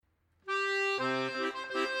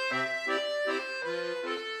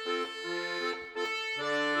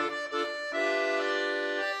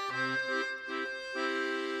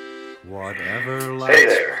Whatever Hey life's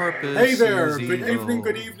there. purpose Hey there, is good evil. evening,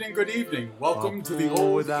 good evening, good evening. Welcome to the A fool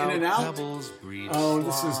old without In and Out. pebbles breeds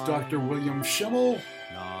This is slime. Dr. William Schimmel.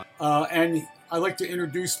 Not And I'd like to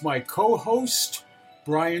introduce my co-host,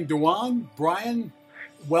 Brian Dewan. Brian,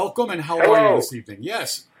 welcome, and how are you Hello. this evening?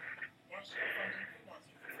 Yes.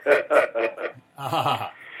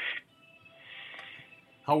 Ah.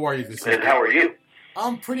 How are you this And evening? how are you?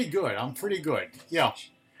 I'm pretty good. Yeah.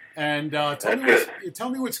 And That's tell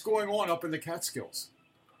me what's going on up in the Catskills.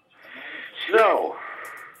 Snow,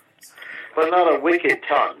 but not a wicked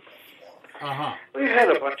ton. Uh-huh. We've had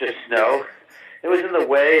a bunch of snow. It was in the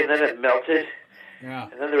way, and then it melted, Yeah.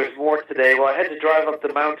 and then there was more today. Well, I had to drive up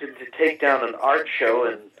the mountain to take down an art show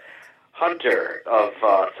in Hunter of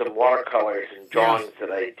some watercolors and drawings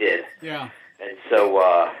that I did. Yeah. And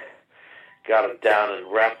so got them down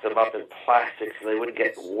and wrapped them up in plastic so they wouldn't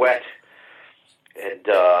get wet. And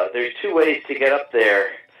there's two ways to get up there.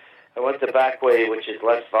 I went the back way, which is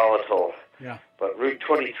less volatile. Yeah. But Route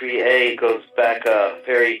 23A goes back a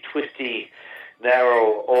very twisty,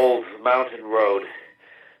 narrow, old mountain road.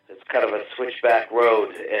 It's kind of a switchback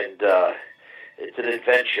road, and it's an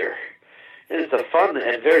adventure. It's a fun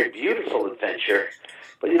and very beautiful adventure,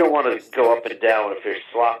 but you don't want to go up and down if there's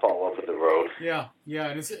slop all over the road. Yeah.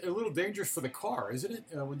 And it's a little dangerous for the car, isn't it,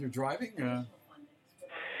 when you're driving?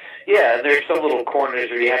 Yeah, and there's some little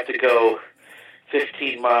corners where you have to go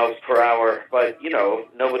 15 miles per hour, but,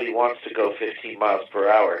 nobody wants to go 15 miles per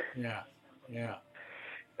hour. Yeah.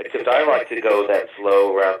 Except I like to go that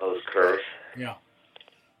slow around those curves. Yeah.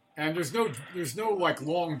 And there's no like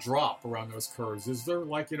long drop around those curves. Is there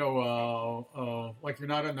like like you're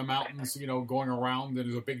not in the mountains, going around and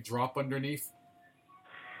there's a big drop underneath?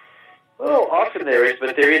 Well, often there is,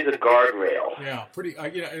 but there is a guardrail. Yeah, pretty.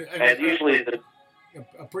 And usually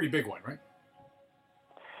a pretty big one, right?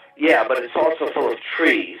 Yeah, but it's also full of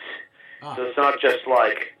trees. Ah. So it's not just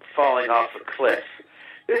like falling off a cliff.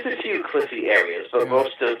 There's a few cliffy areas, but Yeah.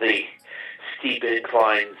 most of the steep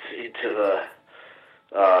inclines into the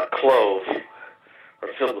clove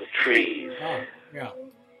are filled with trees. Oh, yeah.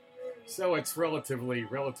 So it's relatively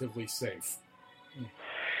safe.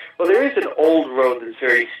 Well, there is an old road that's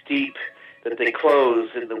very steep that they close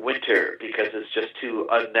in the winter because it's just too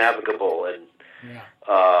unnavigable. And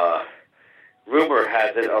Yeah. rumor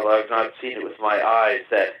has it, although I've not seen it with my eyes,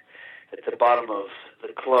 that at the bottom of the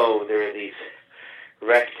clove there are these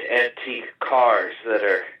wrecked antique cars that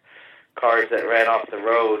ran off the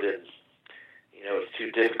road, and it's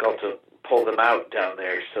too difficult to pull them out down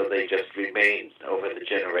there, so they just remain over the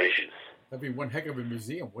generations. That'd be one heck of a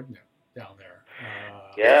museum, wouldn't it, down there?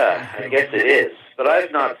 Yeah, I guess it is, but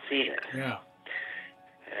I've not seen it. Yeah.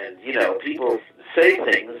 And, people say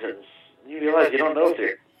things, and you realize you don't know if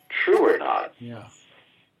they're true or not. Yeah.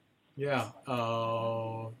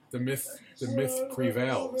 The myth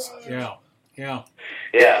prevails. Yeah. Yeah.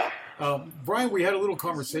 Brian, we had a little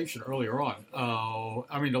conversation earlier on.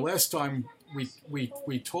 The last time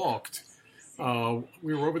we talked,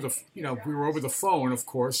 we were over the phone, of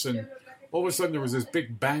course, and all of a sudden there was this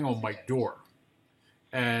big bang on my door,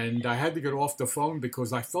 and I had to get off the phone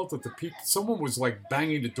because I felt that someone was like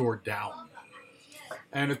banging the door down,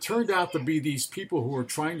 and it turned out to be these people who were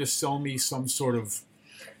trying to sell me some sort of,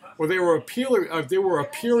 or they were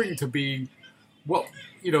appearing to be, well,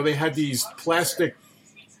 they had these plastic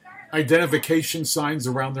identification signs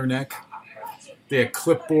around their neck. They had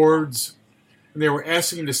clipboards, and they were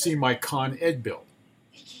asking to see my Con Ed bill.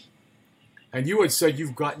 And you had said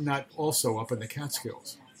you've gotten that also up in the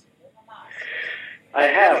Catskills. I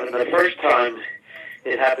have, and the first time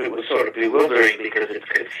it happened it was sort of bewildering because it's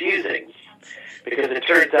confusing. Because it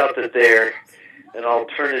turns out that they're an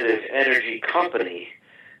alternative energy company,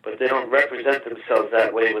 but they don't represent themselves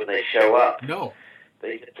that way when they show up. No.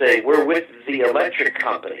 They say, we're with the electric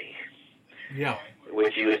company. Yeah.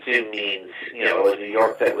 Which you assume means, in New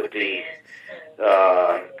York that would be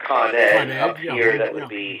Con Ed. Up here that would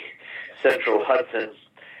be Central Hudson.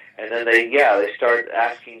 And then they start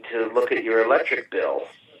asking to look at your electric bill.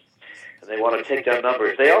 And they want to take down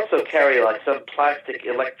numbers. They also carry like some plastic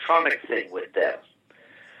electronic thing with them.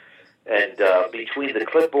 And between the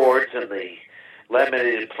clipboards and the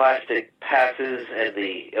laminated plastic passes and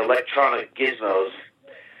the electronic gizmos,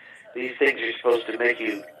 these things are supposed to make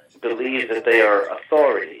you believe that they are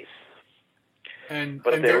authorities.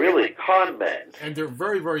 But they're really con men. And they're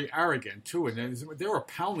very, very arrogant too. And they were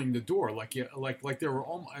pounding the door like they were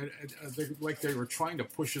like they were trying to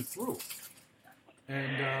push it through.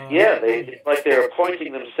 And they were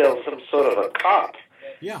appointing themselves some sort of a cop.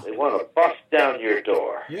 Yeah. They want to bust down your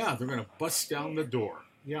door. Yeah, they're going to bust down the door.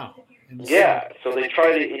 Yeah. So they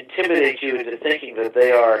try to intimidate you into thinking that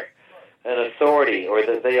they are an authority or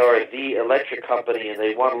that they are the electric company and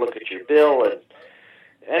they want to look at your bill. And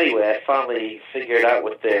anyway, I finally figured out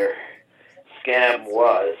what their scam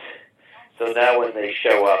was. So now when they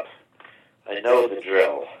show up, I know the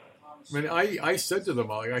drill. I mean, I said to them,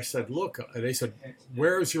 I said, look, they said,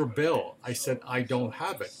 where's your bill? I said, I don't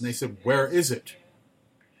have it. And they said, where is it?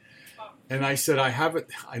 And I said, I have it.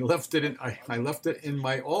 I left it in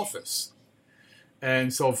my office.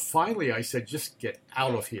 And so finally I said, just get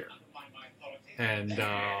out of here. And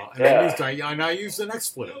I used an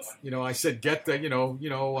expletive. I said, get the,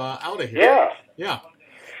 out of here. Yeah. Yeah.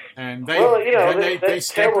 And that's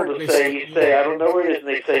terrible to say. You say, I don't know where it is, and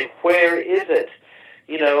they say, where is it?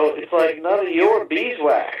 It's like none of your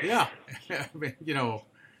beeswax. Yeah. I mean, all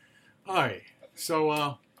right.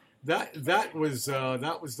 So that was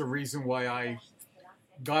the reason why I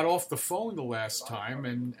got off the phone the last time,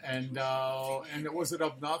 and it was an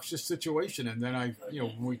obnoxious situation. And then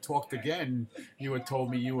when we talked again, you had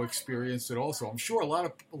told me you experienced it also. I'm sure a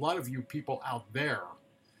lot of you people out there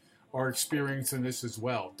are experiencing this as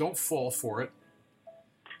well. Don't fall for it.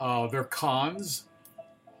 They're cons,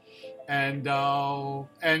 and tell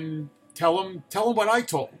them what I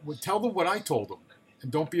told them,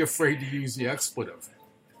 and don't be afraid to use the expletive.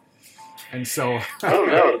 And so I don't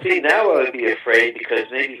know. See, now I would be afraid because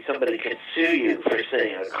maybe somebody can sue you for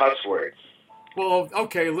saying a cuss word. Well,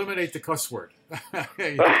 okay, eliminate the cuss word, but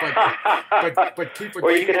keep it.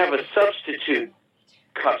 Or you can have a substitute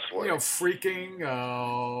cuss word. Freaking.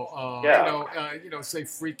 Say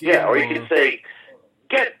freaking. Yeah, or you can say,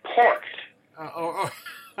 "Get parked."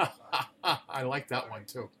 I like that one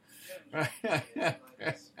too.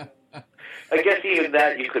 I guess even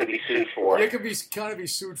that you could be sued for. You could be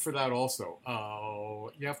sued for that also.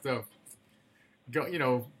 You have to go.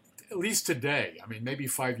 At least today. I mean, maybe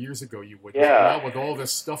 5 years ago you would. Yeah. Now with all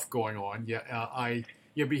this stuff going on, you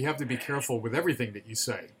have to be careful with everything that you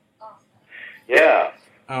say. Yeah.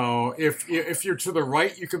 If you're to the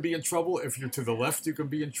right, you can be in trouble. If you're to the left, you can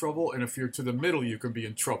be in trouble. And if you're to the middle, you can be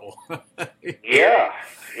in trouble. Yeah.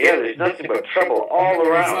 There's nothing but trouble all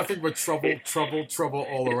around. There's nothing but trouble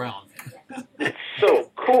all around. It's so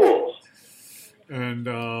cool. And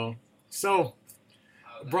so,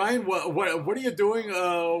 Brian, what are you doing?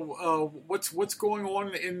 What's going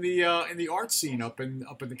on in the art scene up in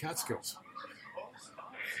the Catskills?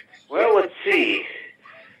 Well, let's see.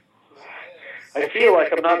 I feel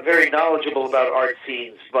like I'm not very knowledgeable about art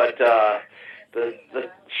scenes, but the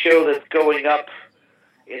show that's going up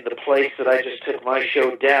in the place that I just took my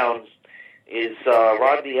show down is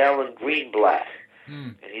Rodney Allen Greenblatt.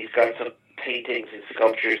 And he's got some paintings and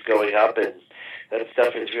sculptures going up, and that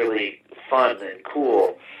stuff is really fun and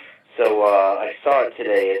cool. So I saw it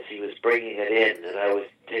today as he was bringing it in, and I was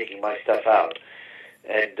taking my stuff out.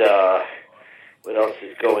 And what else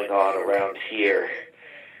is going on around here?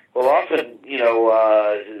 Well, often,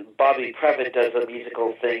 Bobby Previtt does a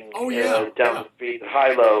musical thing down the street in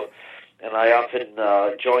Hilo, and I often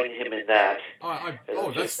join him in that.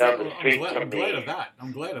 That's down the street from I'm me. glad of that.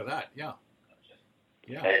 I'm glad of that. Yeah.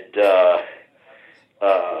 Yeah. And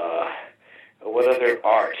what other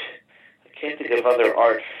art? I can't think of other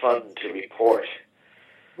art fun to report.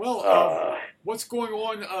 Well, what's going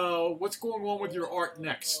on? What's going on with your art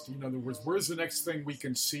next? In other words, where's the next thing we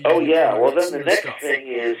can see? Oh yeah. Well, then the next thing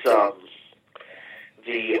is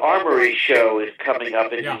the Armory show is coming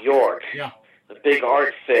up in New York. Yeah. The big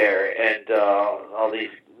art fair, and all these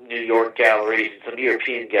New York galleries and some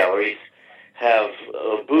European galleries have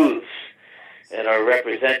booths and are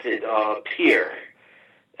represented on a pier.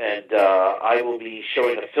 And I will be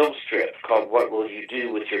showing a film strip called "What Will You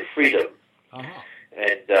Do with Your Freedom?" Uh-huh.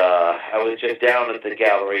 And I was just down at the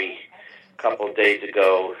gallery a couple of days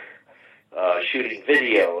ago shooting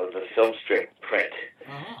video of the film strip print.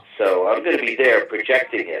 Uh-huh. So I'm going to be there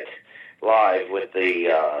projecting it live with the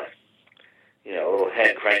little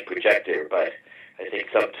hand crank projector, but I think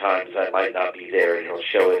sometimes I might not be there, and he'll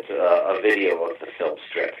show it a video of the film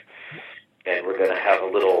strip. And we're going to have a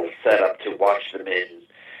little setup to watch them in,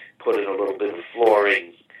 put in a little bit of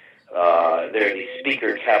flooring. There are these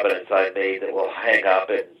speaker cabinets I made that will hang up,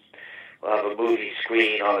 and we'll have a movie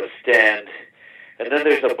screen on a stand. And then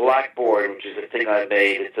there's a blackboard, which is a thing I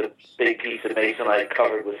made. It's a big piece of masonite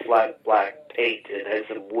covered with flat black paint and has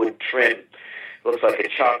some wood trim. Looks like a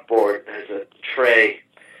chalkboard, has a tray,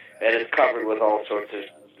 and it's covered with all sorts of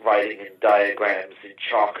writing and diagrams and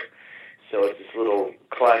chalk. So it's this little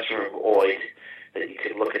classroom-oid that you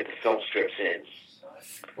can look at the film strips in.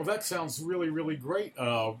 Well, that sounds really, really great,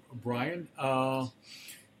 Brian.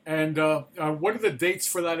 And what are the dates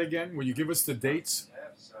for that again? Will you give us the dates?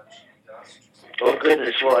 Oh,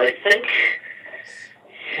 goodness. Well, I think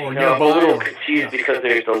or no, I'm a nearby. little confused because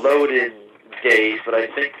there's the load-in days, but I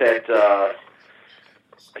think that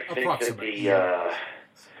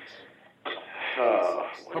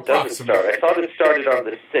it doesn't start. I thought it started on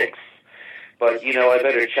the 6th, but I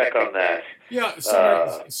better check on that. Yeah,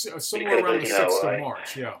 somewhere around the 6th of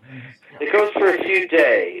March. Yeah. It goes for a few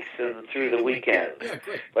days and through the weekend. Yeah,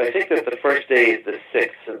 great. But I think that the first day is the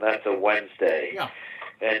 6th, and that's a Wednesday. Yeah.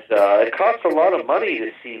 And it costs a lot of money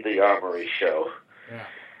to see the Armory show. Yeah.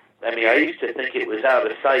 I mean, I used to think it was out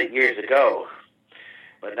of sight years ago,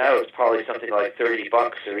 but now it's probably something like $30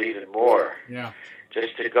 or even more. Yeah.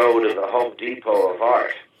 Just to go to the Home Depot of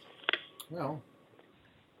art. Well,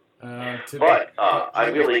 but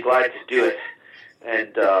I'm really glad to do it,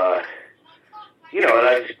 and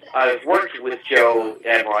and I've worked with Joe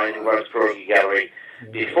and Ryan, who runs Pierogi Gallery,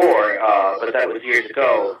 before, but that was years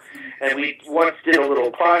ago. And we once did a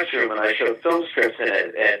little classroom, and I showed film strips in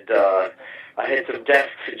it, and I had some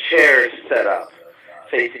desks and chairs set up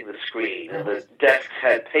facing the screen, and the desks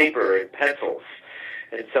had paper and pencils.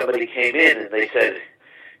 And somebody came in, and they said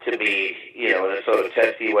to me, in a sort of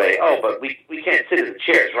testy way, "Oh, but we can't sit in the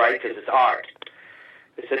chairs, right, because it's art."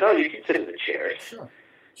 I said, "No, you can sit in the chairs." Sure.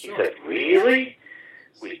 He said, "Really?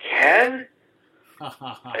 We can?"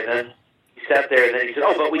 And then he sat there, and then he said,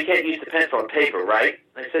 "Oh, but we can't use the pencil and paper, right?"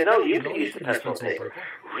 I said, "No, you can use the pencil and paper."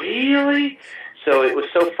 "Really?" So it was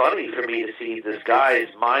so funny for me to see this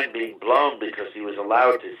guy's mind being blown because he was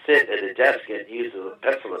allowed to sit at a desk and use a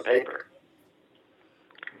pencil and paper.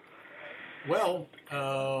 Well,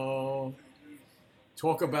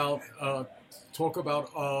 talk about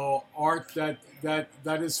art that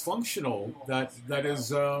is functional, that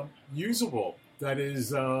is usable, that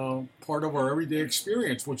is part of our everyday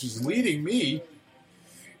experience, which is leading me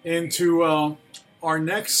into our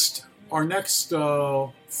next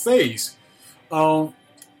phase. From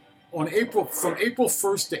April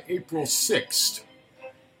 1st to April 6th,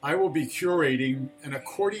 I will be curating an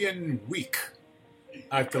accordion week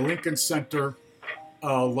at the Lincoln Center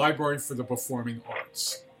Library for the Performing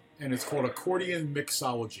Arts. And it's called Accordion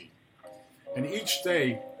Mixology. And each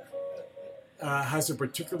day has a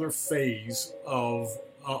particular phase of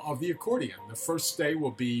the accordion. The first day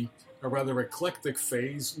will be a rather eclectic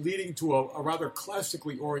phase leading to a rather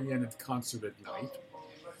classically oriented concert at night.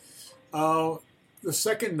 The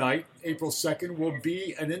second night, April 2nd, will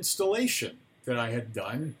be an installation that I had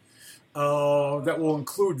done that will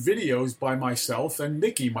include videos by myself and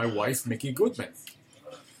Mickey, my wife, Mickey Goodman.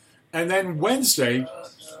 And then Wednesday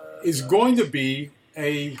is going to be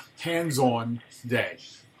a hands-on day.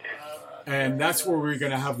 And that's where we're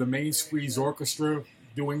going to have the Main Squeeze Orchestra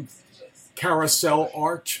doing carousel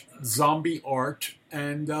art, zombie art,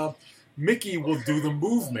 and Mickey will do the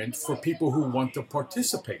movement for people who want to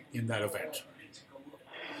participate in that event.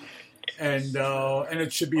 And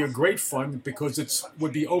it should be a great fun because it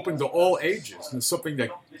would be open to all ages. And it's something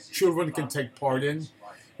that children can take part in.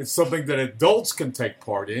 It's something that adults can take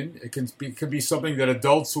part in. It can be something that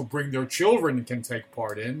adults who bring their children can take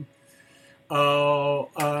part in.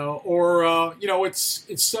 It's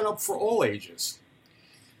set up for all ages.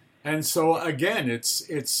 And so again, it's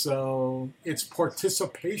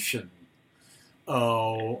participation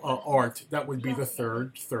art. That would be the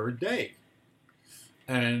third day.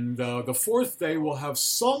 And the fourth day will have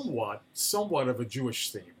somewhat of a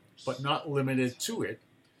Jewish theme, but not limited to it.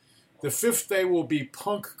 The fifth day will be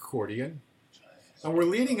punk accordion, and we're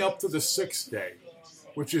leading up to the sixth day,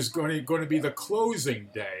 which is going to be the closing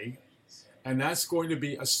day, and that's going to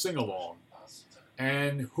be a sing-along.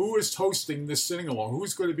 And who is hosting the sing-along?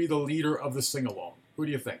 Who's going to be the leader of the sing-along? Who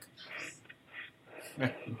do you think?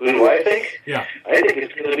 Who do I think? Yeah, I think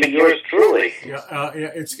it's going to be yours truly. Yeah,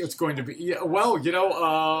 it's going to be. Yeah, well,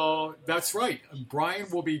 that's right. Brian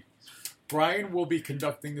will be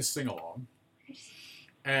conducting the sing-along,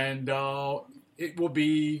 and it will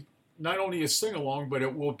be not only a sing-along, but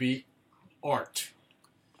it will be art.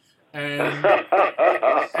 And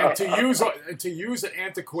to use an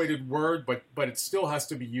antiquated word, but it still has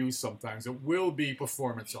to be used sometimes. It will be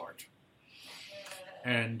performance art.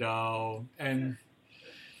 And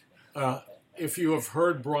if you have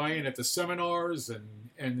heard Brian at the seminars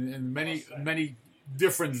and many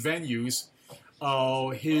different venues,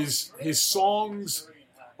 his songs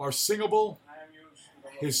are singable.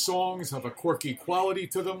 His songs have a quirky quality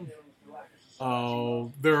to them.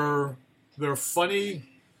 They're funny.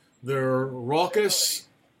 They're raucous.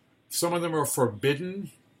 Some of them are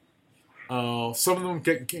forbidden. Some of them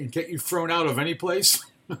can get you thrown out of any place.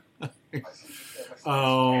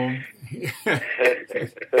 And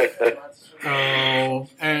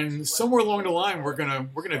somewhere along the line, we're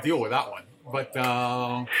gonna deal with that one. But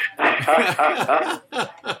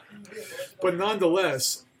but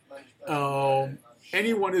nonetheless,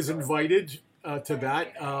 anyone is invited to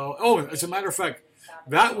that. As a matter of fact,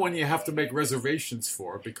 that one you have to make reservations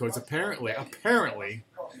for because apparently,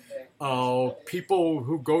 people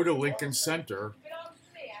who go to Lincoln Center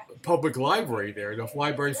Public Library there, the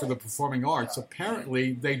Library for the Performing Arts,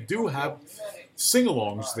 apparently they do have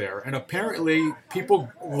sing-alongs there, and apparently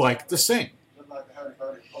people like to sing.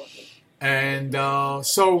 And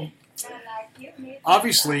so,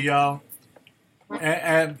 obviously, and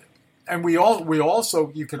we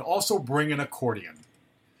also you can also bring an accordion,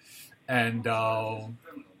 and or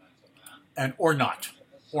not.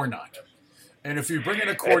 And if you bring an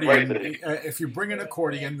accordion,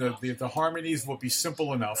 the harmonies will be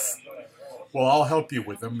simple enough. Well, I'll help you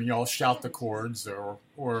with them. I'll shout the chords,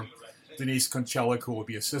 or Denise Konchelik, who will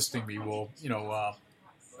be assisting me, will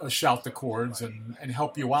shout the chords and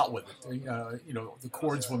help you out with it. The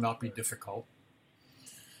chords will not be difficult,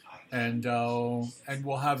 and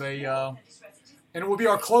we'll have and it will be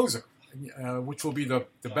our closer, which will be the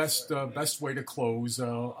best way to close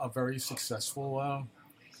a very successful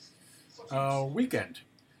weekend.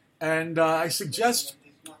 And I suggest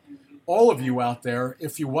all of you out there,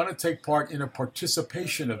 if you want to take part in a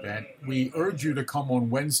participation event, we urge you to come on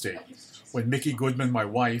Wednesday when Mickey Goodman, my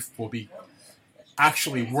wife, will be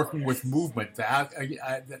actually working with movement to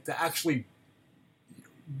actually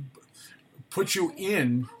put you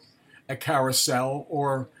in a carousel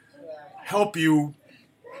or help you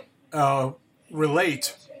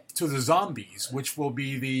relate to the Zombies, which will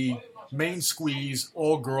be the Main Squeeze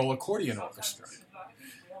all-girl accordion orchestra.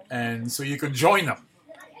 And so you can join them,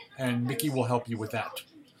 and Mickey will help you with that.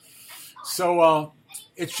 So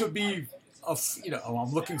it should be,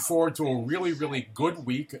 I'm looking forward to a really, really good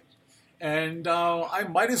week. And I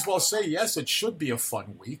might as well say, yes, it should be a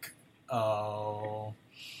fun week.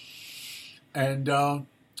 And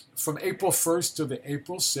from April 1st to the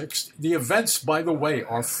April 6th, the events, by the way,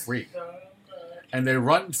 are free. And they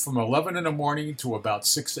run from 11 in the morning to about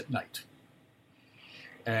 6 at night.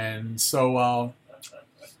 And so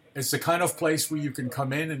it's the kind of place where you can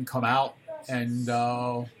come in and come out. And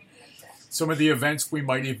some of the events we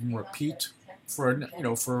might even repeat for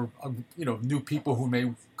new people who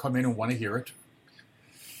may come in and want to hear it.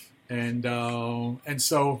 And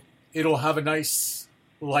so it'll have a nice,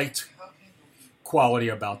 light quality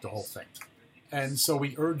about the whole thing. And so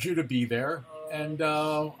we urge you to be there. And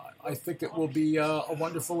I think it will be a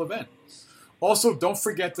wonderful event. Also, don't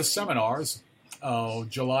forget the seminars,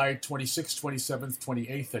 July 26th, 27th,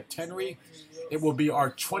 28th at Tenry. It will be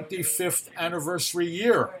our 25th anniversary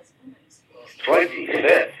year.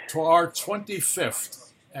 25th? To our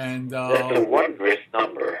 25th. And that's a wondrous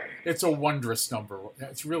number. It's a wondrous number.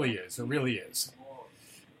 It really is. It really is.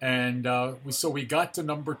 And so we got to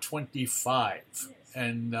number 25.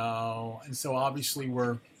 And so obviously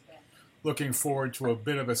we're looking forward to a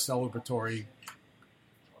bit of a celebratory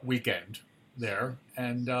weekend there.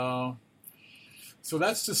 And so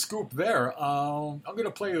that's the scoop there. I'm going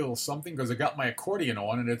to play a little something because I got my accordion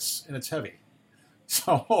on and it's heavy.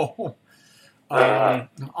 So I'm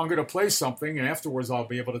going to play something and afterwards I'll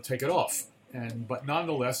be able to take it off. But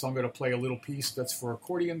nonetheless, I'm going to play a little piece that's for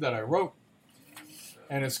accordion that I wrote.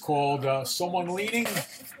 And it's called Someone Leaning,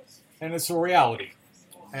 and it's a reality.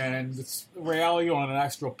 And it's a reality on an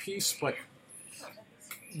actual piece, but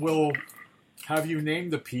we'll have you name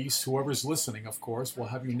the piece. Whoever's listening, of course, will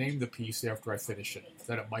have you name the piece after I finish it,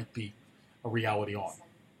 that it might be a reality on.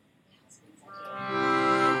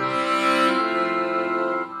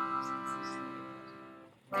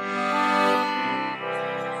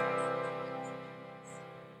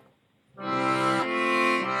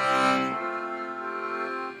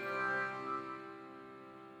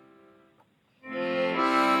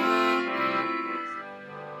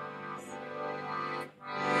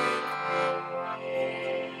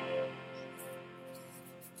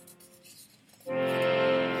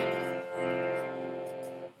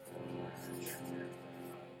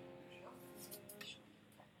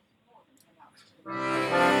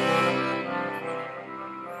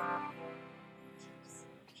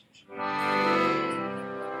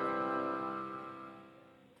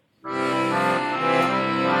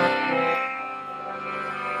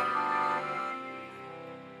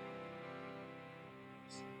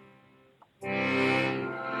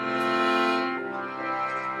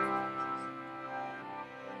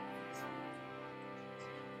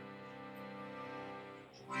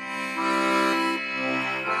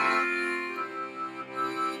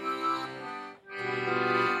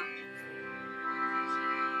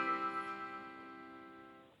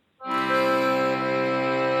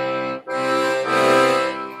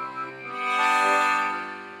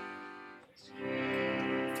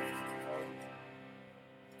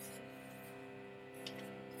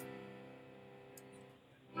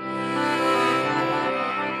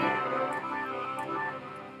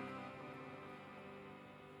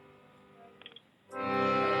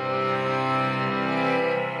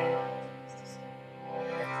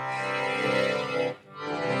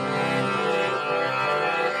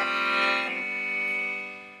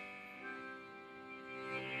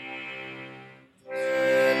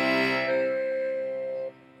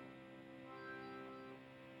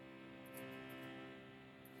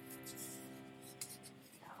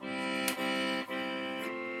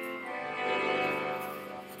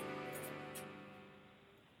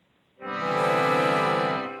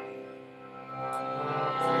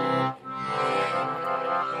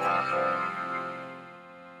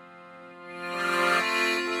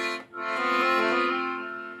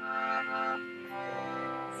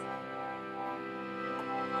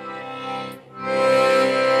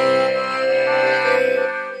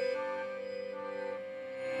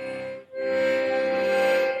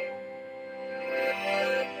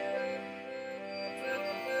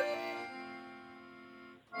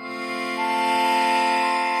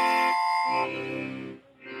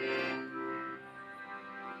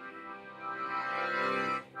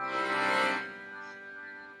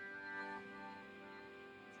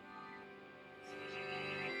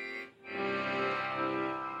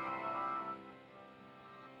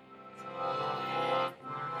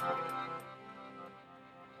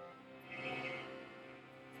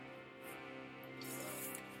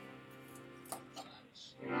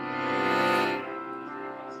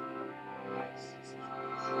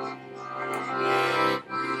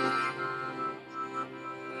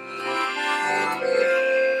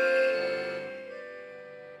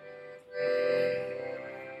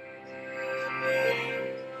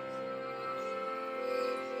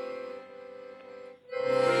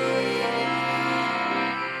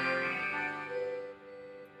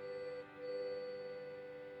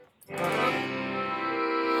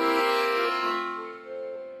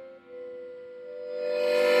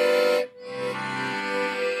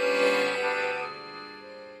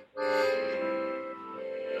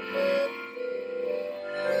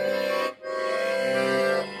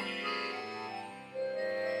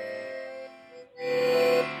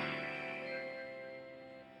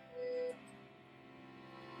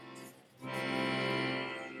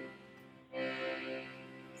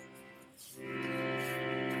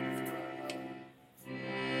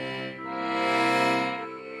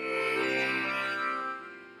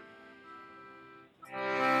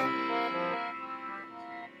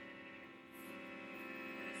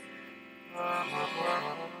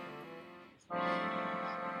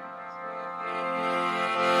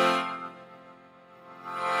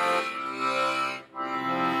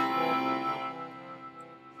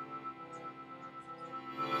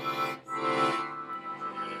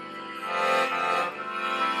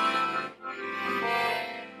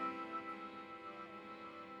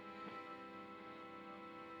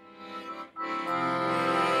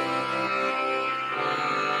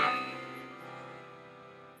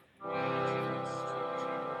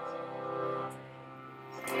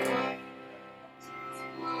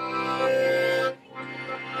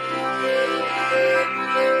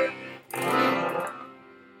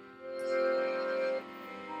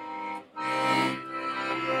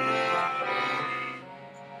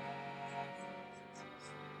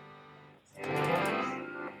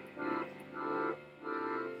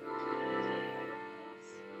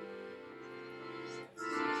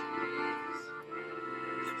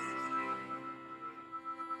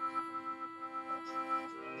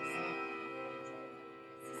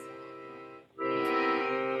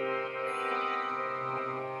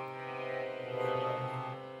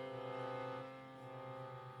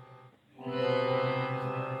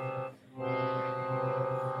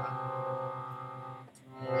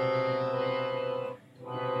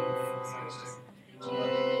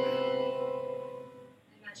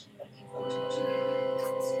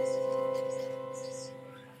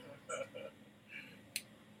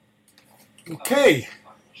 Okay.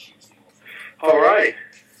 All right.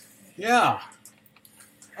 Yeah.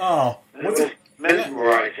 Oh, It was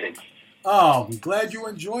mesmerizing. Oh, I'm glad you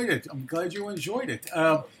enjoyed it.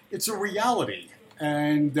 It's a reality.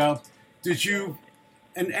 And did you,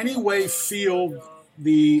 in any way, feel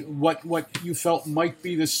what you felt might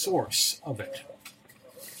be the source of it?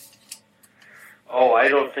 Oh, I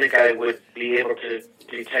don't think I would be able to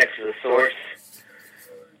detect the source.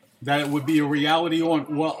 That it would be a reality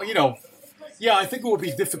on, well, yeah, I think it would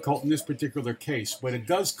be difficult in this particular case, but it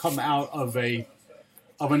does come out of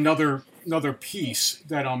another piece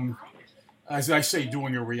that I'm, as I say,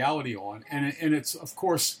 doing a reality on, and it's of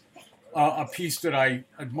course a piece that I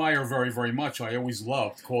admire very, very much. I always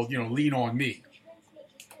loved, called "Lean on Me."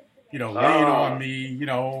 Lean on me.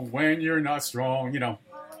 When you're not strong.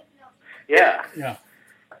 Yeah. Yeah.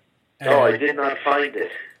 And, I did not find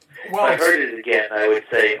it. Well, if I heard it again, I would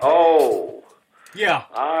say, "Oh, yeah,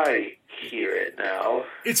 I hear it now."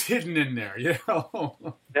 It's hidden in there, Well,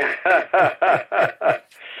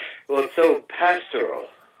 it's so pastoral.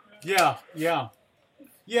 Yeah.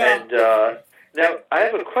 And now, I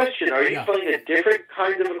have a question. Are you playing a different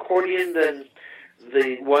kind of accordion than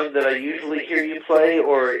the one that I usually hear you play,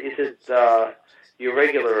 or is it your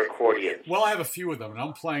regular accordion? Well, I have a few of them, and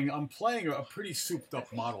I'm playing a pretty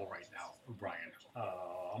souped-up model right now, Brian.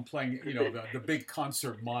 I'm playing, the big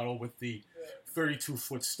concert model with the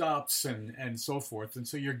 32-foot stops and so forth, and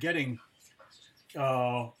so you're getting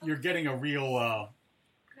a real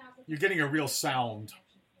sound.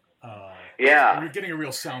 Yeah. You're getting a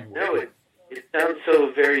real sound. No, it sounds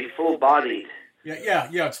so very full-bodied. Yeah.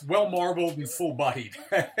 It's well marbled and full-bodied.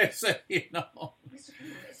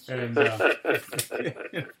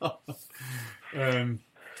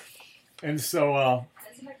 And so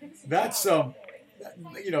that's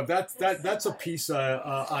that's a piece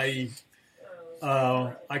I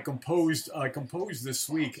composed this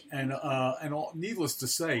week, and needless to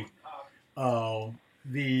say,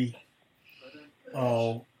 the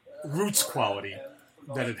roots quality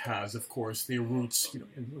that it has, of course, the roots,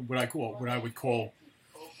 what I would call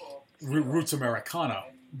roots Americana,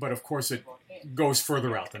 but of course it goes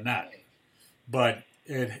further out than that. But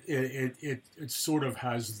it sort of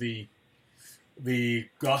has the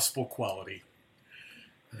gospel quality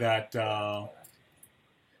that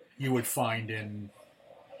you would find in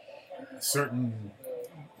certain,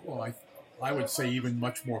 well, I would say even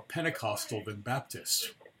much more Pentecostal than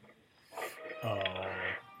Baptist.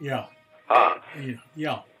 Yeah,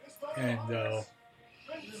 and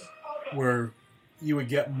where you would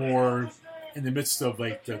get more in the midst of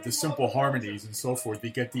like the simple harmonies and so forth, you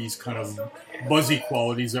get these kind of buzzy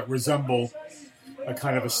qualities that resemble a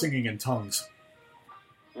kind of a singing in tongues.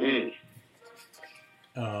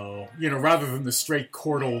 Rather than the straight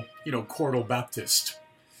chordal Baptist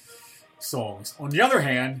songs. On the other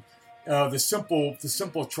hand, the simple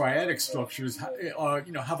triadic structures,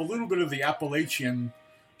 have a little bit of the Appalachian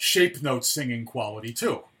shape note singing quality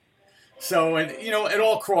too. So, it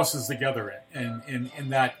all crosses together in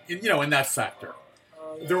that factor.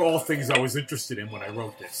 They're all things I was interested in when I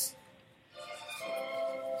wrote this.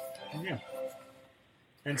 Yeah.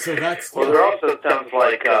 And so that's... Well, there also sounds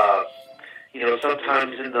like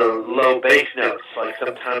sometimes in the low bass notes, like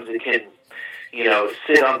sometimes it can,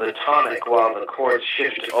 sit on the tonic while the chords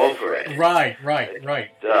shift over it. Right.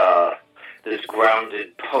 This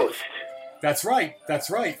grounded post. That's right.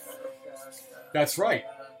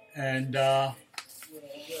 And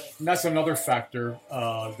that's another factor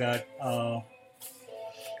that,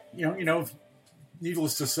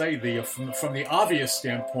 needless to say, from the obvious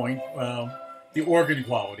standpoint, the organ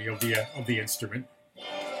quality of the instrument,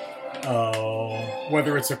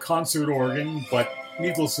 whether it's a concert organ, but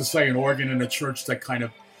needless to say, an organ in a church that kind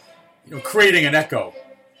of, creating an echo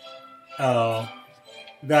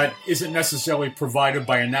that isn't necessarily provided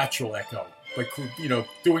by a natural echo, but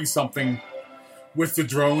doing something with the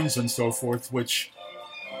drones and so forth, which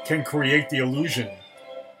can create the illusion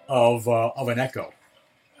of an echo.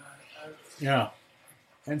 Yeah.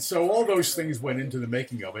 And so all those things went into the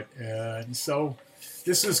making of it. And so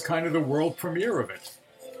this is kind of the world premiere of it.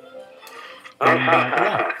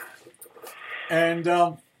 And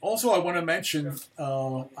also I want to mention,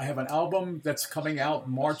 I have an album that's coming out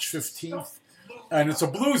March 15th. And it's a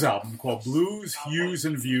blues album called Blues, Hues,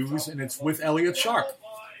 and Views. And it's with Elliott Sharp,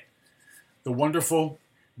 the wonderful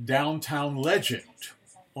downtown legend.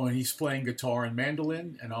 He's playing guitar and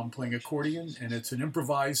mandolin, and I'm playing accordion. And it's an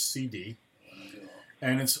improvised CD.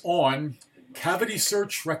 And it's on Cavity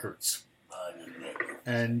Search Records.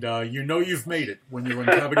 And you've made it when you're on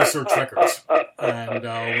Cavity Search Records. And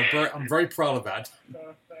I'm very proud of that.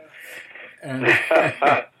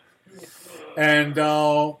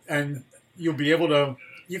 And you'll be able to,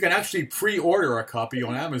 you can actually pre-order a copy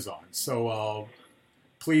on Amazon. So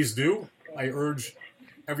please do. I urge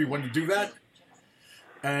everyone to do that.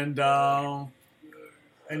 And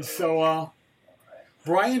so,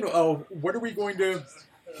 Brian, what are we going to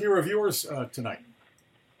hear of yours tonight?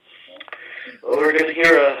 Well, we're going to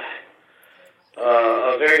hear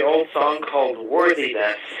a very old song called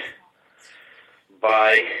Worthiness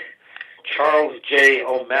by Charles J.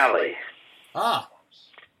 O'Malley.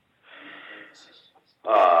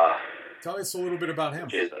 Tell us a little bit about him.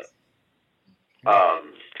 I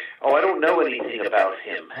don't know anything about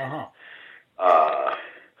him.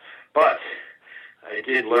 But I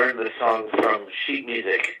did learn the song from sheet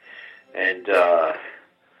music, and and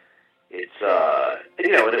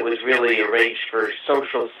it was really arranged for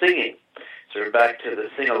social singing. So we're back to the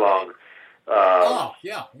sing-along.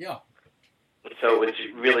 Yeah. So it's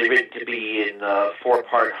really written to be in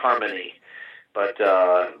 4-part harmony, but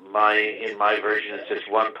in my version it's just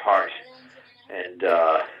 1 part, and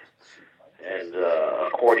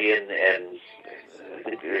accordion, and I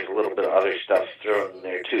think there's a little bit of other stuff thrown in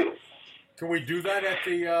there too. Can we do that at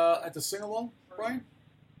the sing-along, Brian?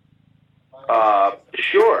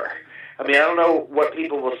 Sure. I mean, I don't know what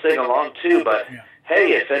people will sing along to, but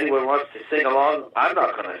hey, if anyone wants to sing along, I'm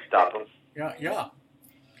not going to stop them. Yeah.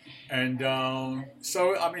 And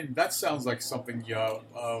so, I mean, that sounds like something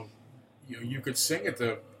you could sing at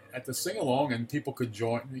the sing-along, and people could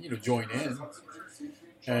join in.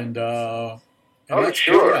 And that's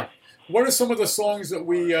sure. Yeah. What are some of the songs that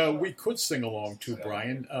we could sing along to,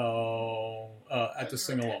 Brian, at the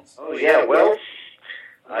sing-along? Oh, yeah, well,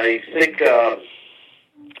 I think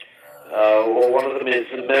one of them is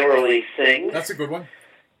Merrily Sing. That's a good one.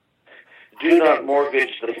 Do Not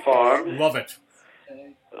Mortgage the Farm. Love it.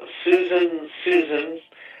 Susan,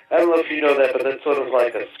 I don't know if you know that, but that's sort of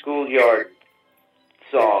like a schoolyard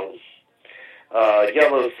song.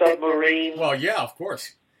 Yellow Submarine. Well, yeah, of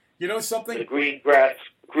course. You know something? The Green Grass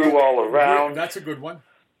Grew All Around. That's a good one.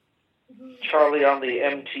 Charlie on the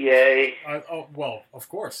MTA. Well, of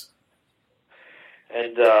course.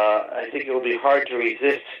 And I think it will be hard to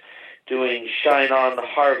resist doing Shine On the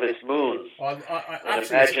Harvest Moon.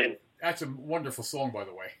 Actually, that's a wonderful song, by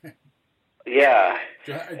the way. Yeah.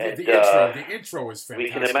 The intro is fantastic. We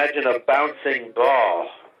can imagine a bouncing ball.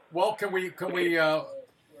 Well, can we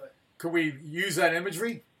use that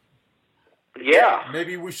imagery? Yeah.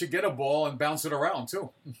 Maybe we should get a ball and bounce it around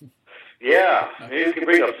too. Yeah. Maybe we can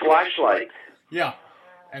bring a flashlight. Yeah.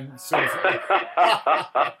 And so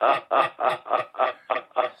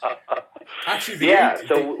actually,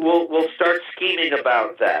 so we'll start scheming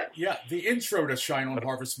about that. Yeah, the intro to Shine on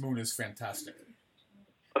Harvest Moon is fantastic.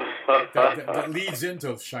 that leads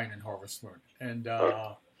into Shine on Harvest Moon, and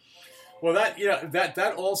well,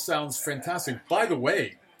 that all sounds fantastic. By the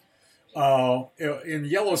way, in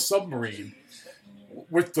Yellow Submarine,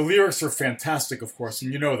 which the lyrics are fantastic, of course,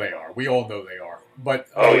 and you know they are. We all know they are. But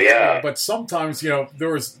but sometimes there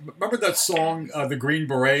was. Remember that song, the Green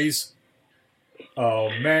Berets?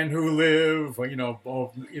 Men who live, men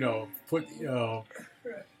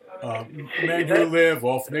who live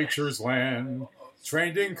off nature's land,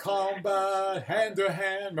 Trained in combat, hand to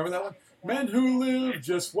hand. Remember that one? Men who live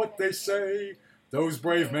just what they say. Those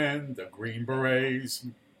brave men, the Green Berets.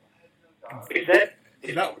 Did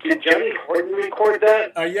Johnny Horton record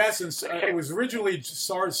that? Yes, and it was originally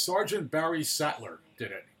Sergeant Barry Sattler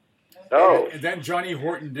did it. Oh. And then Johnny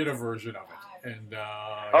Horton did a version of it. And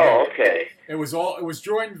okay. It was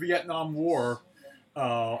during the Vietnam War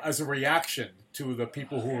as a reaction to the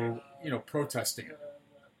people who were, protesting it.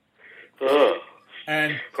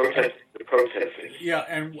 And protesting. Yeah,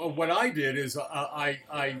 and what I did is I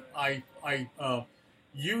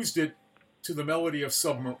used it to the melody of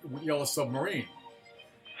Yellow Submarine.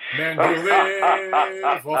 Men who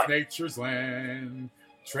live off nature's land,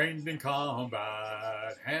 trained in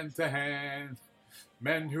combat, hand to hand.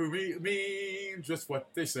 Men who mean just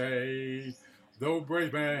what they say, though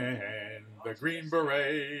brave men, the Green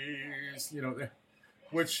Berets,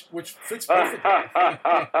 which fits perfectly.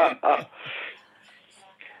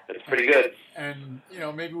 That's pretty good. And,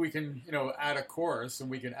 maybe we can, add a chorus and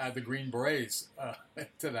we can add the Green Berets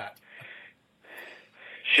to that.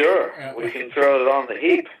 Sure. We can throw it on the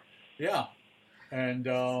heap. Yeah. And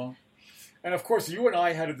of course, you and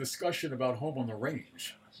I had a discussion about Home on the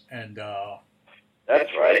Range. And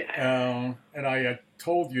that's right. And I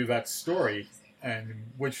told you that story, and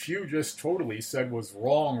which you just totally said was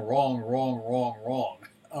wrong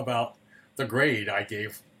about the grade I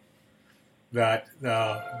gave that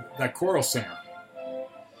choral singer.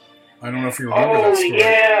 I don't know if you remember that story. Oh,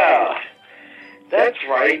 yeah. That's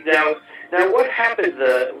right. Now what happened?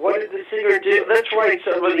 What did the singer do? That's right,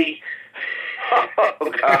 somebody...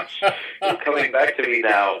 Oh, gosh. It's coming back to me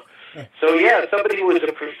now. So, yeah, a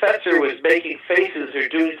professor was making faces or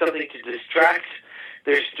doing something to distract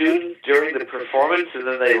their student during the performance, and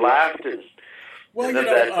then they laughed. Well,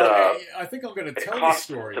 I think I'm going to tell the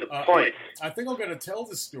story. I think I'm going to tell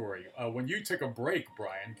the story when you take a break,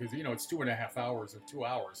 Brian, because, it's 2.5 hours or 2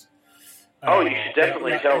 hours. You should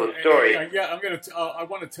definitely tell the story. I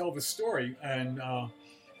want to tell the story, and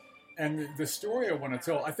the story I want to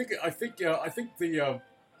tell. I think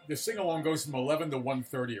the sing along goes from 11 to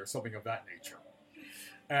 1:30 or something of that nature.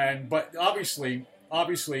 But obviously,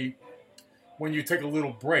 when you take a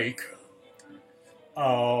little break,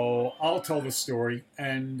 I'll tell the story.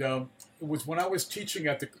 And it was when I was teaching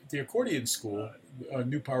at the Accordion School,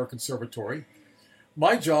 New Power Conservatory.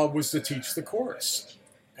 My job was to teach the chorus.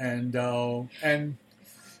 And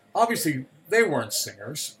obviously they weren't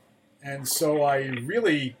singers, and so I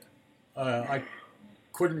really I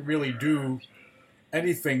couldn't really do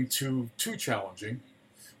anything too challenging.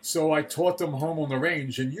 So I taught them Home on the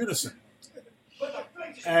Range in unison,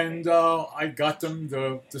 and I got them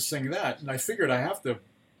to sing that. And I figured I have to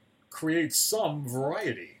create some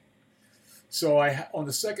variety. So on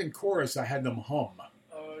the second chorus I had them hum.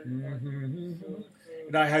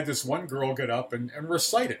 And I had this one girl get up and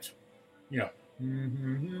recite it.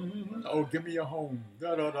 Oh, give me a home,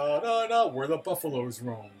 da da da da da, where the buffaloes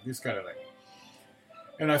roam, this kind of thing.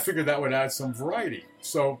 And I figured that would add some variety.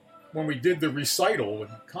 So when we did the recital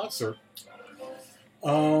and concert,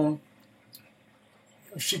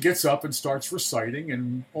 she gets up and starts reciting,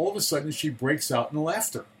 and all of a sudden she breaks out in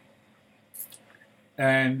laughter.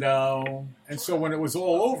 And so when it was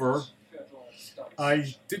all over,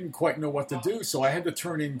 I didn't quite know what to do, so I had to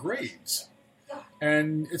turn in grades.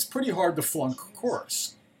 And it's pretty hard to flunk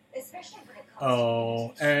chorus.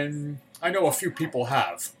 And I know a few people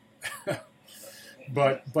have.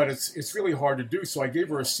 but it's really hard to do, so I gave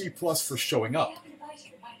her a C+ for showing up.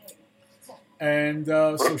 And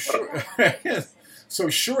so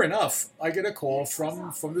sure enough, I get a call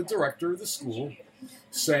from the director of the school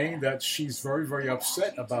saying that she's very, very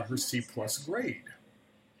upset about her C+ grade.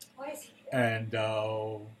 And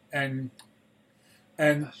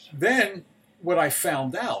then what I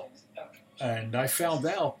found out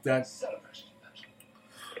that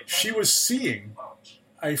she was seeing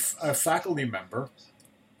a faculty member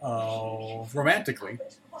romantically,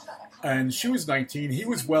 and she was 19, he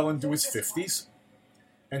was well into his 50s,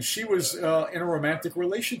 and she was in a romantic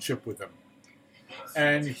relationship with him.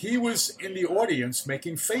 And he was in the audience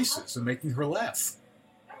making faces and making her laugh.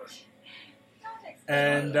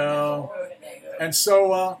 And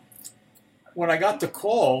so when I got the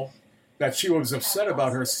call that she was upset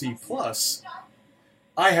about her C+,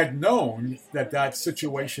 I had known that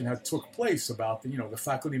situation had took place about the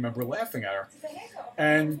faculty member laughing at her.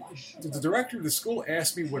 And the director of the school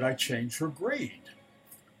asked me would I change her grade.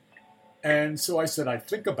 And so I said I'd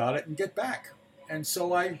think about it and get back. And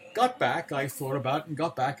so I got back, I thought about it and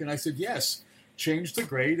got back, and I said yes, change the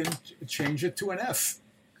grade and change it to an F.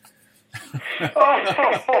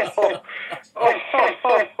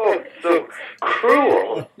 So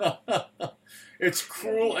cruel. It's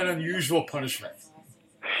cruel and unusual punishment.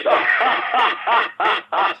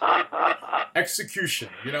 Execution,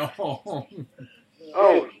 you know.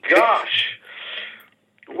 Oh, gosh.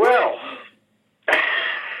 Well,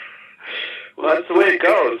 that's the way it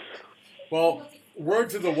goes. Well, word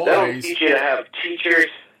to the They'll wise. teach you to have teachers.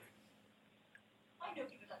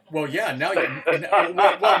 Well, yeah. Now,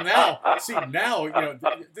 now, see, now, you know,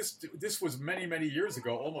 this was many years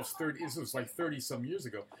ago, almost 30. This was like 30 some years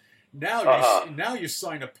ago. Now you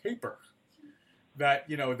sign a paper that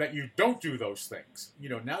that you don't do those things. You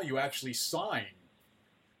know, now you actually sign.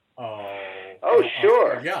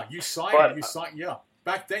 Sure. Yeah, you sign. Yeah.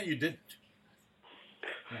 Back then you didn't.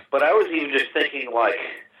 Yeah. But I was even just thinking, like,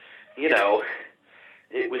 he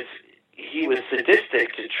was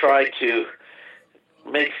sadistic to try to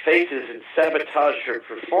make faces and sabotage her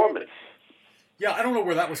performance. Yeah, I don't know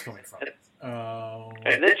where that was coming from.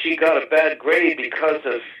 And then she got a bad grade because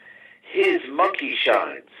of his monkey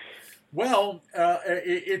shines. Well,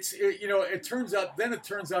 it turns out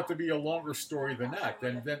to be a longer story than that.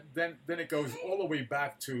 Then it goes all the way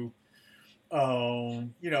back to,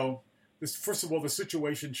 this. First of all, the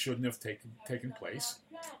situation shouldn't have taken place,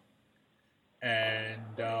 and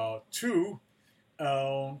two,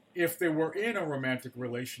 if they were in a romantic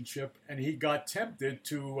relationship and he got tempted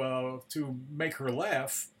to make her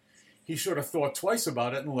laugh, he should have thought twice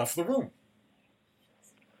about it and left the room.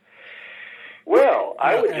 Well,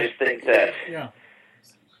 I would just think that. Yeah.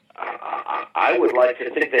 I would like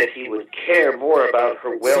to think that he would care more about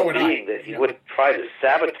her well-being, that he wouldn't try to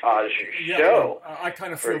sabotage her show. I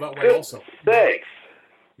kind of feel that way also. Thanks.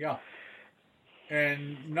 Yeah.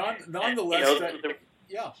 And nonetheless,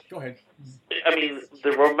 go ahead. I mean,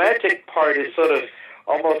 the romantic part is sort of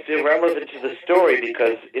almost irrelevant to the story,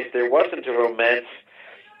 because if there wasn't a romance,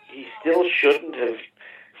 he still shouldn't have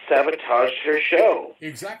sabotaged her show.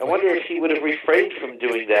 Exactly. I wonder if he would have refrained from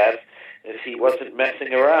doing that if he wasn't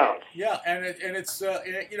messing around. Yeah, and it's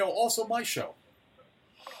also my show.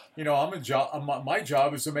 You know, my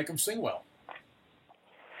job is to make him sing well.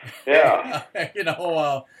 Yeah.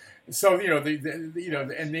 So in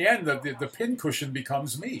the end, the pincushion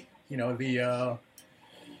becomes me. You know you know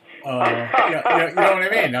what I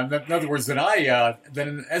mean? In other words, then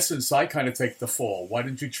in essence I kind of take the fall. Why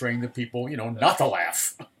didn't you train the people, not to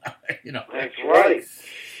laugh? That's right.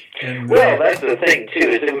 And, well, that's the thing too.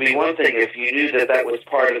 Is it would be one thing if you knew that was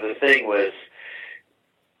part of the thing, was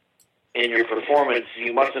in your performance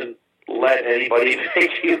you mustn't let anybody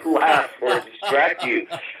make you laugh or distract you.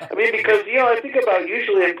 I mean, because I think about,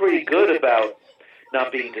 usually I'm pretty good about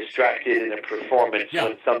not being distracted in a performance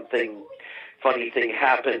when something funny thing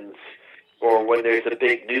happens or when there's a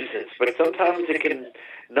big nuisance. But sometimes it can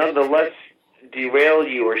nonetheless derail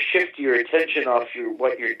you or shift your attention off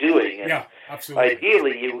what you're doing. And yeah, absolutely.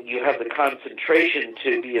 Ideally, you have the concentration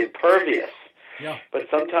to be impervious. Yeah. But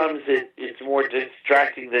sometimes it's more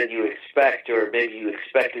distracting than you expect, or maybe you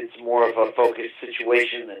expect it's more of a focused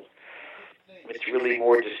situation and it's really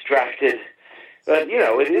more distracted. But,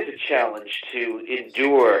 it is a challenge to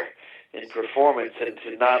endure in performance and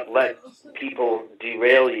to not let people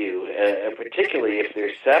derail you, particularly if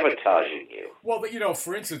they're sabotaging you. Well,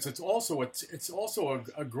 for instance, it's also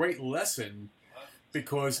a great lesson,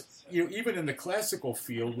 because even in the classical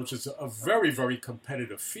field, which is a very, very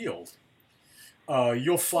competitive field,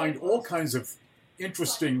 you'll find all kinds of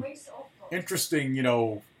interesting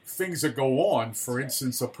things that go on. For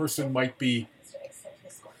instance, a person might be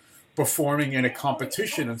performing in a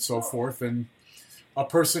competition and so forth, and a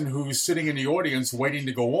person who's sitting in the audience waiting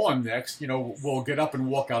to go on next, will get up and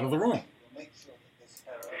walk out of the room.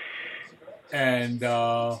 And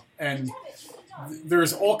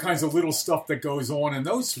there's all kinds of little stuff that goes on in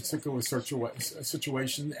those particular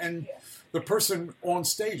situations, and the person on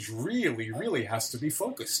stage really, really has to be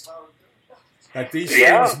focused that these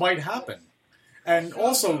things might happen. And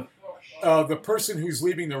also, the person who's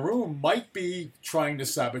leaving the room might be trying to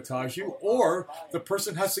sabotage you, or the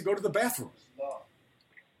person has to go to the bathroom.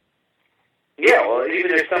 Yeah, well,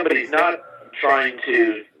 even if somebody's not trying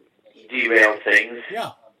to derail things,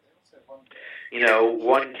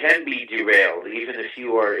 one can be derailed, even if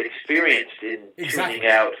you are experienced in tuning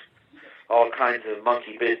out all kinds of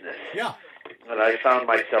monkey business. Yeah. And I found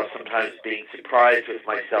myself sometimes being surprised with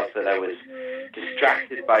myself that I was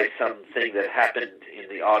distracted by something that happened in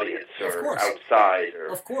the audience or outside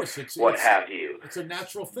or what have you. It's a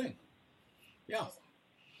natural thing. Yeah.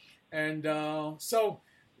 And so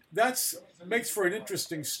that makes for an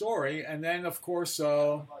interesting story. And then, of course,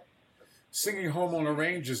 singing Home on the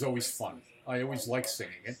Range is always fun. I always like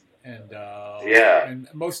singing it. and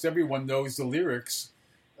most everyone knows the lyrics.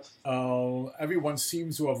 Everyone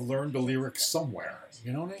seems to have learned the lyrics somewhere.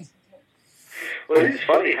 You know what I mean? Well, it's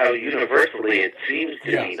funny how universally it seems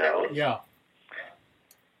to be known. Yeah.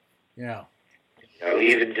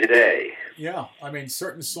 Even today. Yeah, I mean,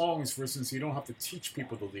 certain songs, for instance, you don't have to teach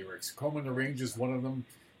people the lyrics. Coleman the Range is one of them.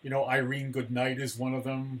 Irene Goodnight is one of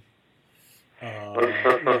them.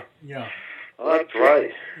 Yeah. Well, that's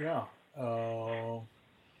right. Yeah. And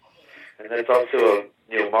that's also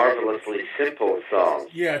a marvelously simple song.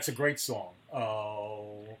 Yeah, it's a great song.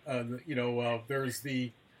 There's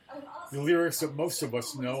the lyrics that most of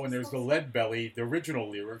us know, and there's the Lead Belly, the original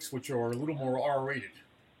lyrics, which are a little more R-rated.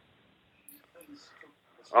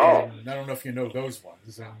 Oh. And I don't know if you know those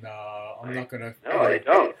ones, and I'm not going to... No, I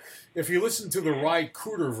don't. If you listen to the Ry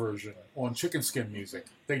Cooder version on Chicken Skin Music,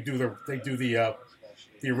 they do the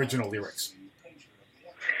original lyrics.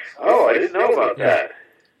 Oh, I didn't know about that.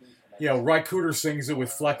 Yeah, Ry Cooder sings it with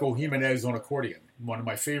Flaco Jimenez on accordion, one of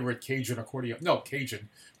my favorite Cajun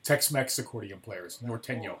Tex-Mex accordion players,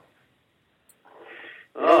 Norteño.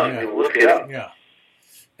 Oh, yeah. Look it up. Yeah.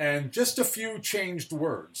 And just a few changed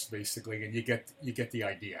words, basically, and you get the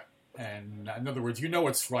idea. And in other words,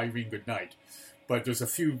 it's Irene Goodnight, but there's a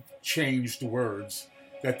few changed words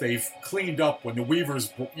that they've cleaned up when the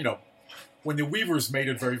Weavers, when the Weavers made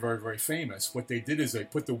it very, very, very famous. What they did is they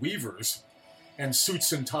put the Weavers in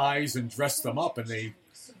suits and ties and dressed them up,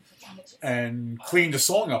 and cleaned the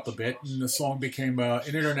song up a bit, and the song became an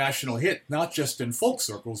international hit, not just in folk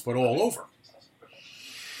circles, but all over.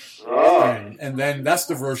 Oh. And then that's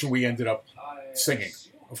the version we ended up singing,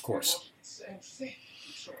 of course.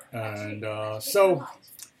 And so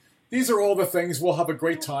these are all the things. We'll have a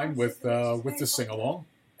great time with the sing-along.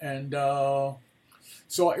 And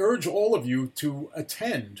so I urge all of you to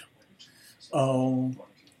attend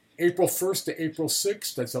April 1st to April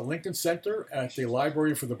 6th. That's at Lincoln Center at the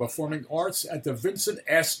Library for the Performing Arts at the Vincent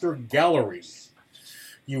Astor Gallery.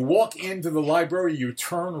 You walk into the library, you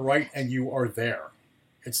turn right, and you are there.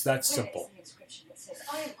 It's that simple.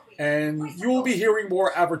 And you will be hearing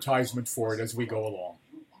more advertisement for it as we go along.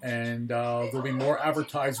 And there'll be more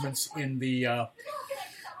advertisements in the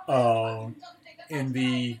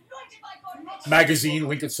magazine,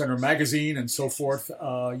 Lincoln Center magazine, and so forth.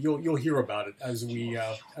 You'll hear about it as we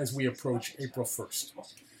approach April 1st.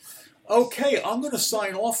 Okay, I'm going to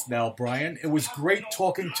sign off now, Brian. It was great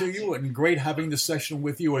talking to you and great having the session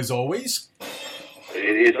with you as always.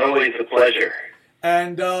 It is always a pleasure.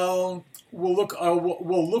 And we'll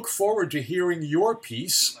look forward to hearing your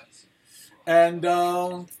piece. And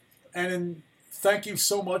thank you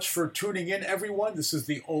so much for tuning in, everyone. This is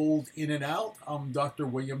the Old In and Out. I'm Dr.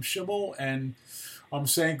 William Schimmel, and I'm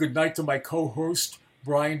saying good night to my co-host,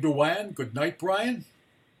 Brian Dewan. Good night, Brian.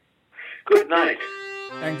 Good night.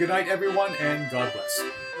 And good night, everyone, and God bless.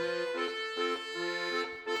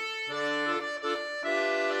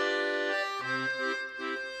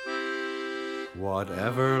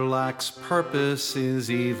 Whatever lacks purpose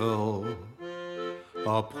is evil.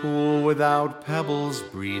 A pool without pebbles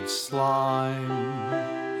breeds slime.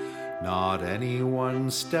 Not any one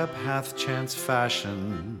step hath chance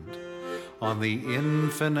fashioned on the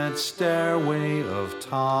infinite stairway of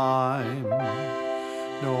time.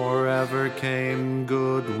 Nor ever came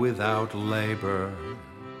good without labor,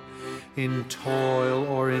 in toil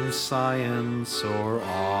or in science or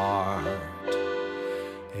art.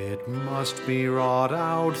 It must be wrought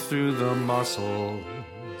out through the muscles,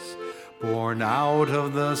 born out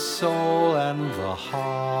of the soul and the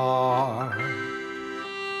heart.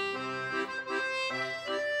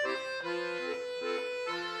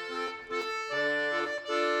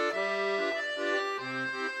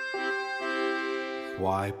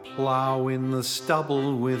 Why plow in the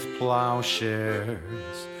stubble with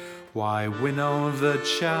plowshares? Why winnow the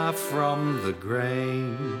chaff from the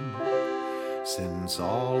grain? Since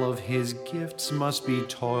all of his gifts must be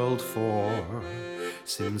toiled for,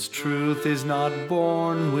 since truth is not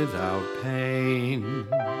born without pain,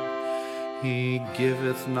 he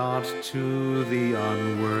giveth not to the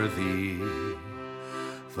unworthy,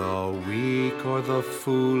 the weak or the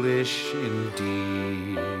foolish in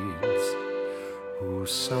deeds. Who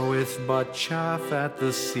soweth but chaff at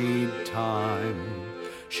the seed time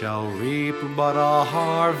shall reap but a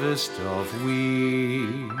harvest of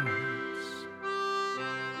weeds.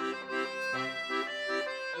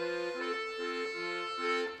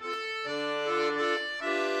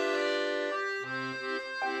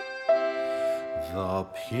 The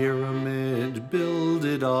pyramid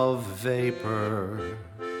builded of vapor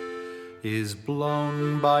is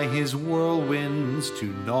blown by his whirlwinds to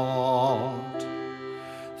naught.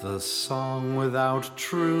 The song without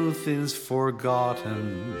truth is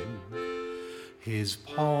forgotten. His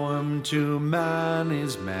poem to man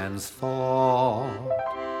is man's thought.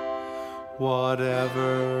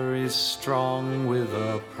 Whatever is strong with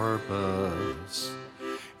a purpose,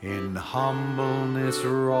 in humbleness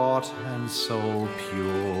wrought and so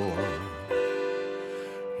pure,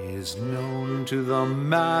 is known to the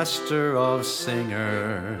master of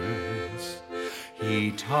singers.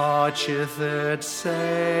 He toucheth it,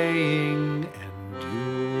 saying,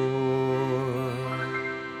 endure.